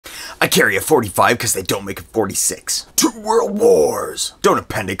I carry a 45 because they don't make a 46. 2 world wars. Don't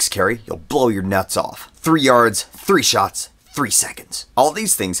appendix carry, you'll blow your nuts off. 3 yards, 3 shots, 3 seconds. All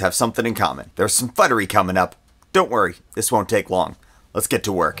these things have something in common. There's some futtery coming up. Don't worry, this won't take long. Let's get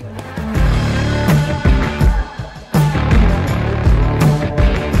to work.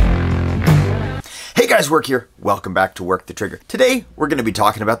 Hey guys, Work here. Welcome back to Work the Trigger. Today, we're going to be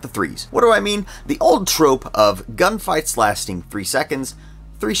talking about the threes. What do I mean? The old trope of gunfights lasting 3 seconds,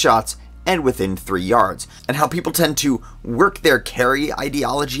 3 shots, and within 3 yards, and how people tend to work their carry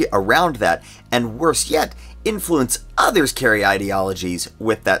ideology around that, and worse yet, influence others' carry ideologies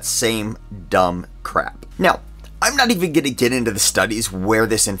with that same dumb crap. Now, I'm not even going to get into the studies where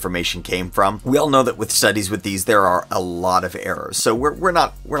this information came from. We all know that with studies with these, there are a lot of errors, so we're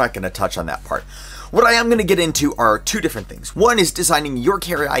not going to touch on that part. What I am going to get into are 2 different things. One is designing your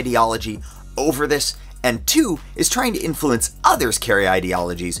carry ideology over this, and 2 is trying to influence others' carry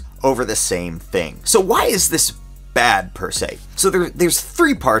ideologies over the same thing. So why is this bad per se? So there's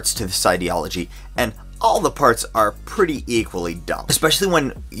 3 parts to this ideology, and all the parts are pretty equally dumb, especially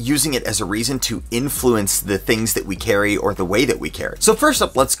when using it as a reason to influence the things that we carry or the way that we carry. So first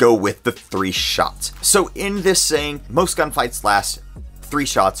up, let's go with the 3 shots. So in this saying, most gunfights last 3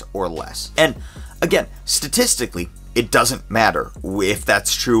 shots or less. And again, statistically, it doesn't matter if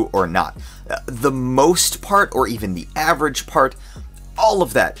that's true or not. The most part, or even the average part, all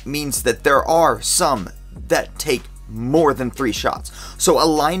of that means that there are some that take more than 3 shots. So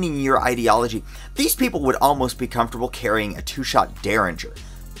aligning your ideology, these people would almost be comfortable carrying a 2-shot Derringer.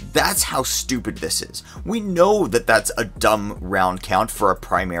 That's how stupid this is. We know that that's a dumb round count for a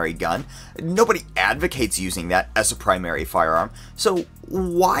primary gun. Nobody advocates using that as a primary firearm. So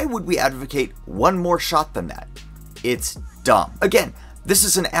why would we advocate 1 more shot than that? It's dumb. Again, this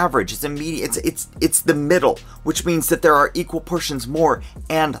is an average, it's a median, it's the middle, which means that there are equal portions more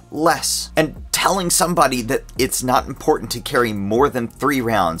and less. And telling somebody that it's not important to carry more than 3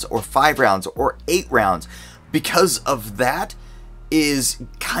 rounds or 5 rounds or 8 rounds because of that is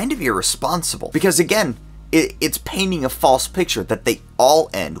kind of irresponsible. Because again, it's painting a false picture that they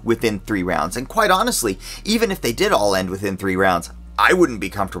all end within 3 rounds. And quite honestly, even if they did all end within 3 rounds, I wouldn't be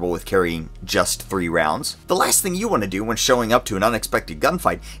comfortable with carrying just 3 rounds. The last thing you want to do when showing up to an unexpected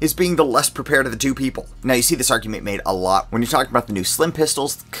gunfight is being the less prepared of the 2 people. Now you see this argument made a lot when you're talking about the new slim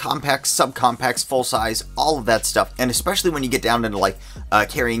pistols, compacts, subcompacts, full size, all of that stuff, and especially when you get down into like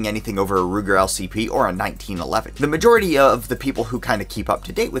carrying anything over a Ruger LCP or a 1911. The majority of the people who kind of keep up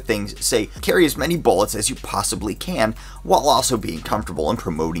to date with things say carry as many bullets as you possibly can while also being comfortable and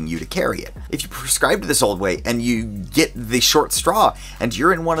promoting you to carry it. If you prescribe to this old way and you get the short straw and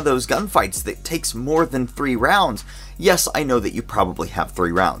you're in one of those gunfights that takes more than 3 rounds, yes, I know that you probably have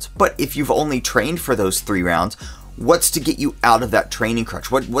 3 rounds, but if you've only trained for those 3 rounds, what's to get you out of that training crutch?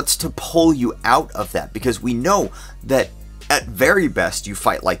 What's to pull you out of that? Because we know that at very best, you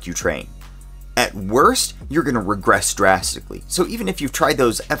fight like you train. At worst, you're going to regress drastically. So even if you've tried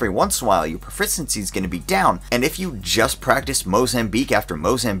those every once in a while, your proficiency is going to be down. And if you just practice Mozambique after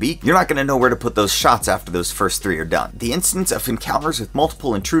Mozambique, you're not going to know where to put those shots after those first 3 are done. The instance of encounters with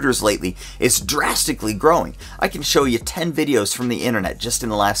multiple intruders lately is drastically growing. I can show you 10 videos from the internet just in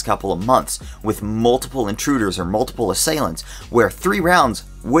the last couple of months with multiple intruders or multiple assailants where 3 rounds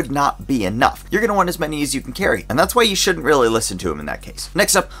would not be enough. You're going to want as many as you can carry, and that's why you shouldn't really listen to him in that case.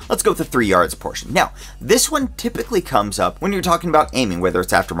 Next up, let's go with the 3 yards portion. Now, this one typically comes up when you're talking about aiming, whether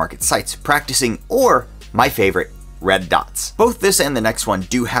it's aftermarket sights, practicing, or, my favorite, red dots. Both this and the next one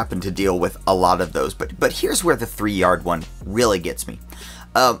do happen to deal with a lot of those, but here's where the 3-yard one really gets me.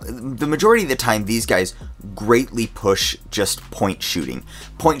 The majority of the time, these guys greatly push just point shooting.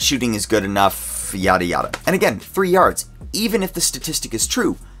 Point shooting is good enough, yada yada. And again, 3 yards, even if the statistic is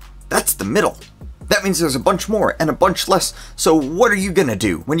true, that's the middle. That means there's a bunch more and a bunch less. So what are you gonna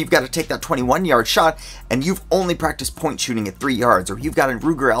do when you've got to take that 21-yard shot and you've only practiced point shooting at 3 yards, or you've got a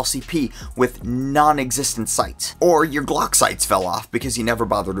Ruger LCP with non-existent sights, or your Glock sights fell off because you never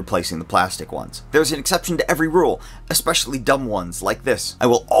bothered replacing the plastic ones? There's an exception to every rule, especially dumb ones like this. I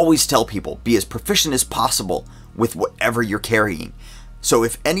will always tell people, be as proficient as possible with whatever you're carrying. So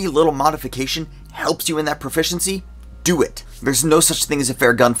if any little modification helps you in that proficiency, do it. There's no such thing as a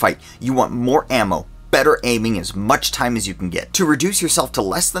fair gunfight. You want more ammo, better aiming, as much time as you can get. To reduce yourself to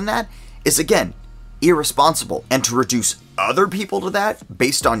less than that is, again, irresponsible. And to reduce other people to that,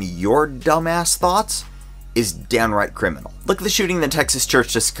 based on your dumbass thoughts, is downright criminal. Look at the shooting in the Texas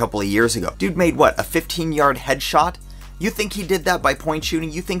church just a couple of years ago. Dude made what, a 15-yard headshot? You think he did that by point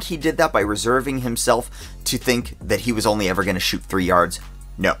shooting? You think he did that by reserving himself to think that he was only ever going to shoot 3 yards?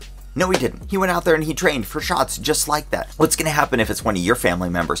 No. No, he didn't. He went out there and he trained for shots just like that. What's going to happen if it's one of your family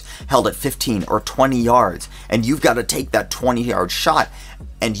members held at 15 or 20 yards and you've got to take that 20-yard shot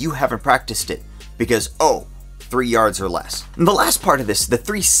and you haven't practiced it because, oh, 3 yards or less. And the last part of this, the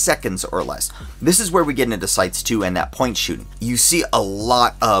 3 seconds or less, this is where we get into sights too and that point shooting. You see a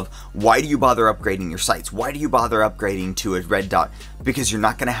lot of, why do you bother upgrading your sights? Why do you bother upgrading to a red dot? Because you're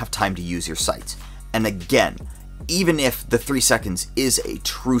not going to have time to use your sights. And again, even if the 3 seconds is a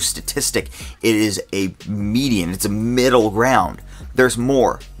true statistic, it is a median, it's a middle ground. There's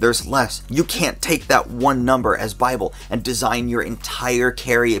more, there's less. You can't take that one number as Bible and design your entire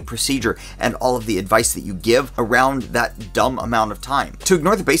carry procedure and all of the advice that you give around that dumb amount of time. To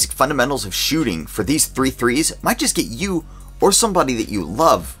ignore the basic fundamentals of shooting for these 3 threes might just get you or somebody that you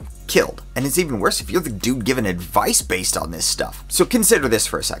love killed. And it's even worse if you're the dude giving advice based on this stuff. So consider this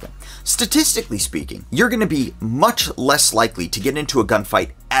for a second. Statistically speaking, you're going to be much less likely to get into a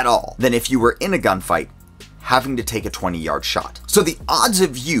gunfight at all than if you were in a gunfight having to take a 20-yard shot. So the odds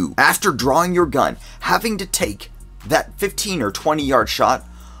of you, after drawing your gun, having to take that 15 or 20-yard shot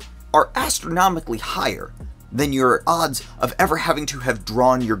are astronomically higher than your odds of ever having to have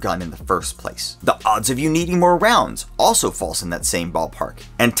drawn your gun in the first place. The odds of you needing more rounds also falls in that same ballpark.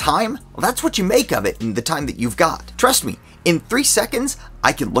 And time, well, that's what you make of it in the time that you've got. Trust me, in 3 seconds,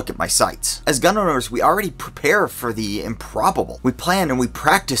 I can look at my sights. As gun owners, we already prepare for the improbable. We plan and we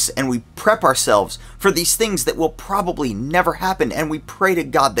practice and we prep ourselves for these things that will probably never happen, and we pray to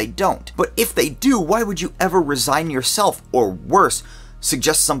God they don't. But if they do, why would you ever resign yourself, or worse,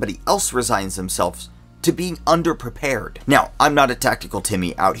 suggest somebody else resigns themselves to being underprepared? Now, I'm not a tactical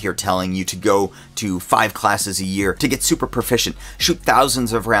Timmy out here telling you to go to 5 classes a year to get super proficient, shoot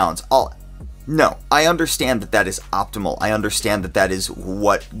thousands of rounds, No, I understand that that is optimal. I understand that that is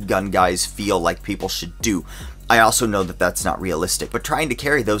what gun guys feel like people should do. I also know that that's not realistic, but trying to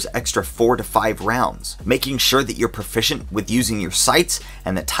carry those extra 4 to 5 rounds, making sure that you're proficient with using your sights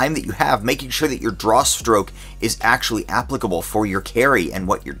and the time that you have, making sure that your draw stroke is actually applicable for your carry and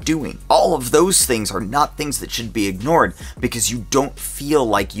what you're doing. All of those things are not things that should be ignored because you don't feel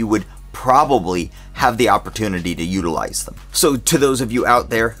like you would probably have the opportunity to utilize them. So to those of you out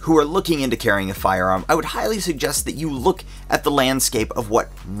there who are looking into carrying a firearm, I would highly suggest that you look at the landscape of what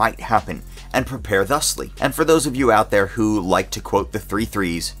might happen and prepare thusly. And for those of you out there who like to quote the 3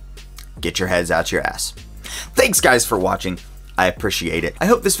 threes, get your heads out your ass. Thanks guys for watching. I appreciate it. I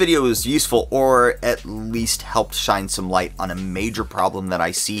hope this video was useful or at least helped shine some light on a major problem that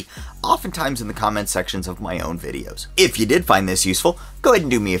I see oftentimes in the comment sections of my own videos. If you did find this useful, go ahead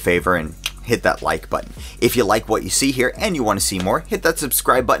and do me a favor and hit that like button. If you like what you see here and you want to see more, hit that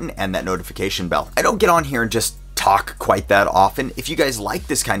subscribe button and that notification bell. I don't get on here and just talk quite that often. If you guys like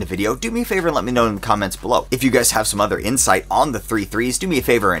this kind of video, do me a favor and let me know in the comments below. If you guys have some other insight on the 3 threes, do me a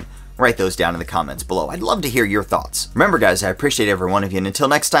favor and write those down in the comments below. I'd love to hear your thoughts. Remember guys, I appreciate every one of you, and until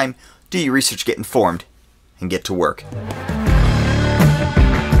next time, do your research, get informed, and get to work.